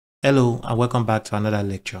Hello and welcome back to another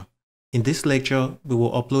lecture. In this lecture, we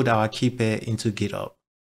will upload our key pair into GitHub.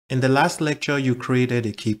 In the last lecture, you created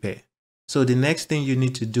a key pair. So the next thing you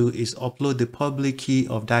need to do is upload the public key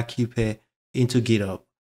of that key pair into GitHub.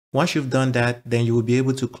 Once you've done that, then you will be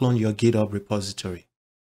able to clone your GitHub repository.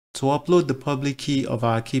 To upload the public key of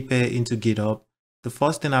our key pair into GitHub, the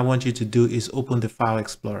first thing I want you to do is open the File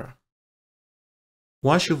Explorer.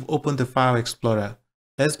 Once you've opened the File Explorer,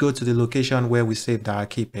 let's go to the location where we saved our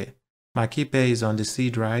key pair. My key pair is on the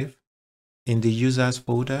C drive. In the users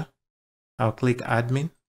folder, I'll click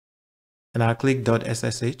admin and I'll click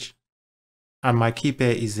 .ssh and my key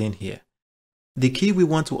pair is in here. The key we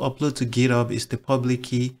want to upload to GitHub is the public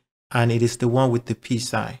key and it is the one with the P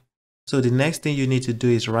sign. So the next thing you need to do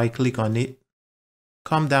is right click on it,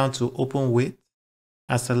 come down to open with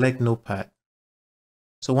and select Notepad.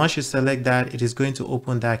 So once you select that, it is going to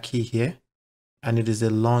open that key here and it is a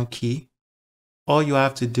long key. All you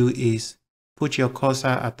have to do is put your cursor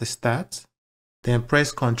at the start, then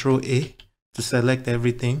press Ctrl A to select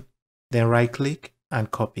everything, then right click and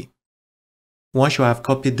copy. Once you have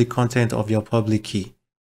copied the content of your public key,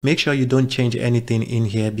 make sure you don't change anything in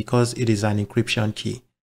here because it is an encryption key.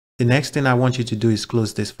 The next thing I want you to do is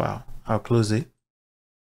close this file. I'll close it.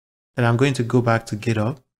 Then I'm going to go back to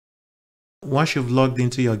GitHub. Once you've logged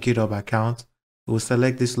into your GitHub account, we'll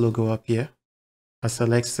select this logo up here and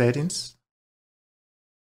select Settings.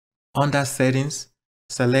 Under Settings,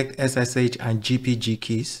 select SSH and GPG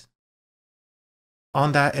keys.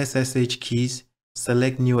 Under SSH keys,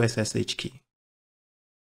 select New SSH key.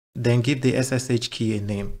 Then give the SSH key a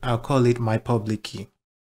name. I'll call it my public key.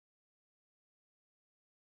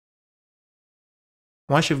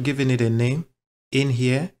 Once you've given it a name, in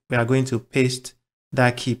here, we are going to paste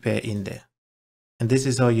that key pair in there. And this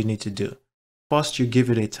is all you need to do. First, you give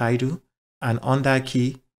it a title, and on that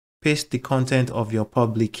key, paste the content of your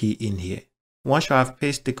public key in here. Once you have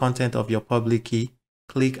pasted the content of your public key,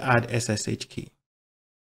 click Add SSH key.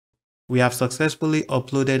 We have successfully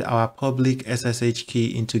uploaded our public SSH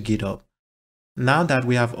key into GitHub. Now that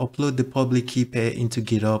we have uploaded the public key pair into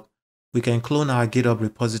GitHub, we can clone our GitHub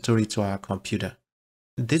repository to our computer.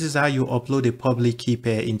 This is how you upload a public key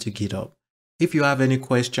pair into GitHub. If you have any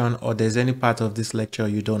question or there's any part of this lecture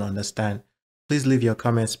you don't understand, please leave your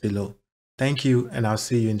comments below. Thank you, and I'll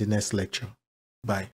see you in the next lecture. Bye.